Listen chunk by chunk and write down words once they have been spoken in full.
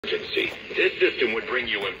emergency. This system would bring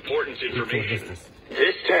you important information.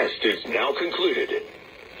 This test is now concluded.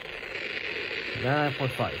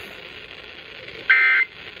 9.5.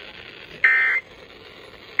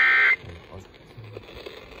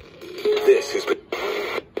 This is...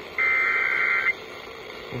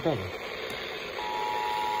 Whatever.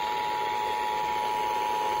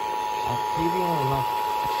 TV on lock.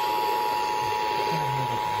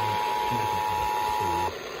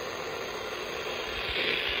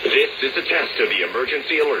 This is a test of the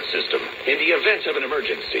emergency alert system. In the event of an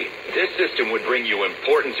emergency, this system would bring you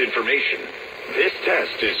important information. This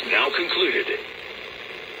test is now concluded.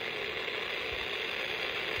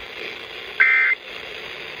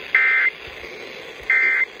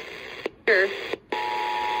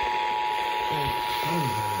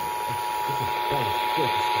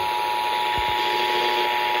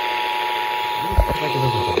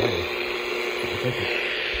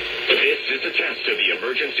 This is a test of the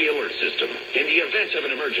emergency alert system. In the event of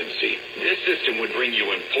an emergency, this system would bring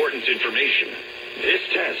you important information. This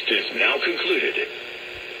test is now concluded.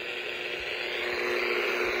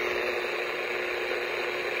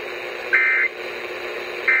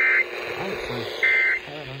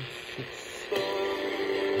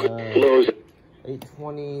 Close.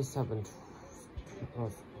 827.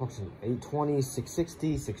 820,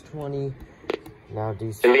 660, 620. Now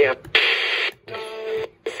DC.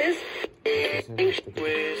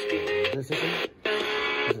 This isn't. I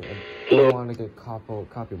don't want to get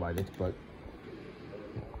copyrighted, but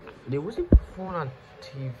it wasn't porn on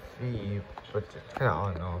TV, but kind of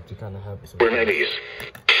on and off. You kind of have some. Okay,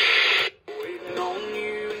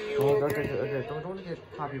 don't get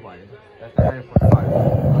copyrighted. That's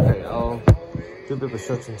 9.5. Okay, I'll do a bit of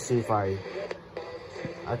research and see if I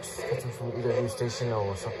just get them from either a new station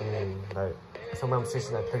or something like some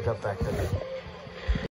station I picked up back then.